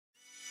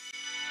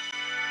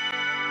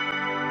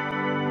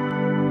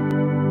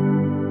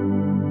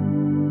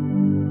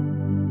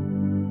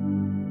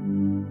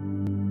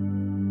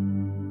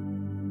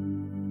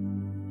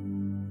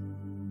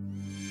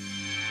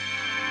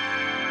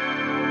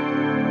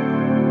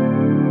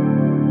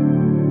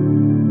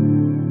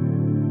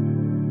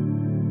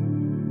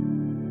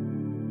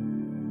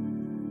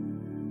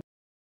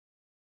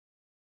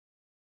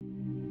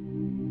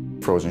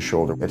frozen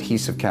shoulder.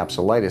 Adhesive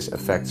capsulitis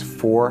affects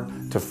 4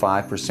 to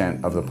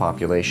 5% of the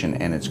population,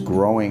 and it's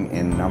growing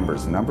in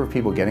numbers. The number of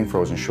people getting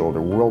frozen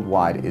shoulder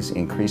worldwide is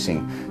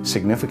increasing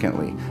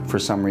significantly for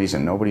some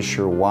reason. Nobody's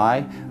sure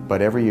why,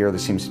 but every year there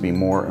seems to be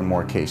more and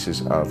more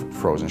cases of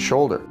frozen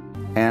shoulder.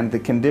 And the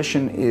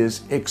condition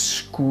is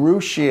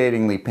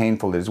excruciatingly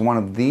painful. It is one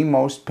of the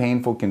most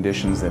painful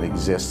conditions that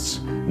exists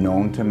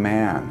known to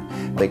man.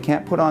 They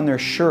can't put on their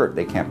shirt,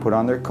 they can't put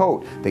on their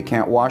coat, they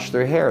can't wash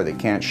their hair, they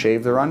can't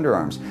shave their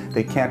underarms,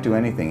 they can't do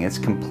anything. It's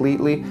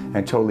completely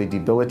and totally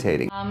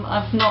debilitating.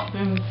 I've not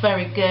been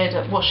very good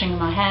at washing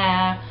my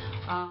hair.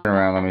 Turn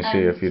around, let me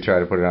see if you try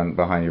to put it on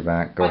behind your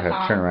back. Go ahead,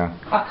 turn around.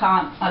 I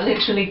can't, I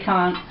literally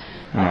can't.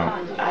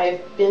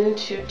 I've been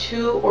to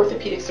 2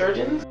 orthopedic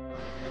surgeons,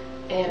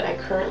 and I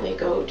currently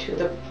go to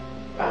the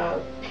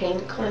pain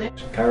clinic.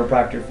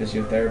 Chiropractor,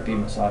 physiotherapy,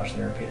 massage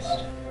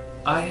therapist.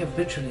 I have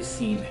literally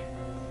seen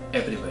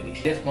everybody.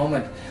 At this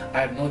moment,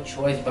 I have no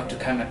choice but to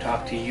come and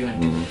talk to you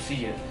and do the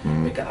procedure,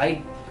 because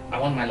I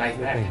want my life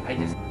back.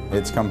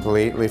 It's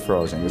completely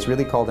frozen. It's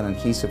really called an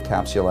adhesive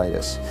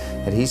capsulitis.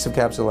 Adhesive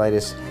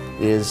capsulitis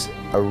is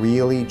a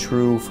really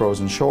true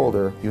frozen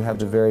shoulder. You have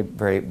the very,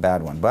 very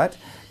bad one. But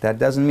that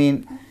doesn't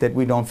mean that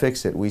we don't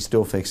fix it. We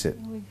still fix it.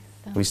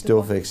 We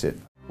still fix it.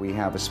 We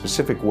have a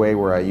specific way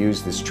where I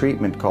use this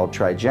treatment called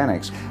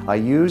Trigenics. I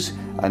use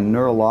a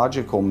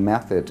neurological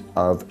method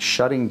of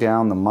shutting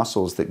down the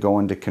muscles that go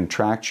into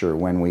contracture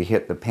when we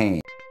hit the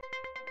pain.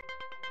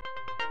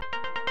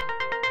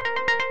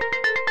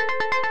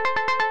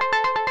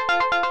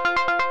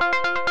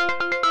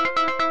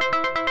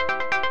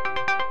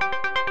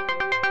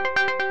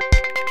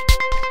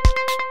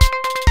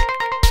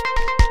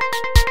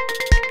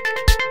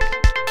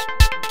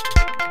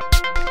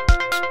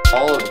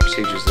 All of the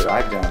procedures that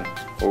I've done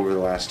over the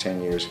last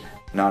 10 years,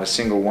 not a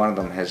single one of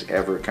them has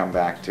ever come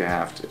back to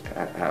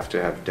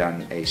have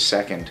done a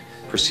second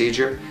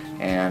procedure,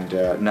 and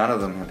none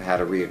of them have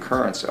had a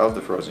reoccurrence of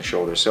the frozen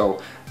shoulder.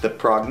 So the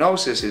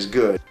prognosis is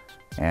good.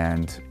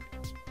 And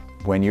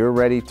when you're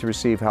ready to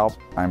receive help,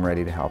 I'm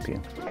ready to help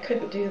you. I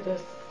couldn't do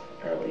this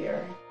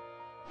earlier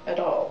at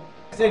all.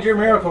 I said you're a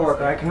miracle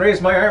worker. I can raise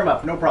my arm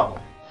up, no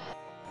problem.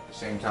 At the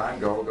same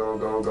time, go, go,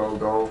 go, go,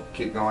 go.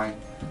 Keep going,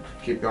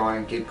 keep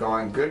going, keep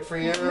going. Good for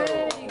you.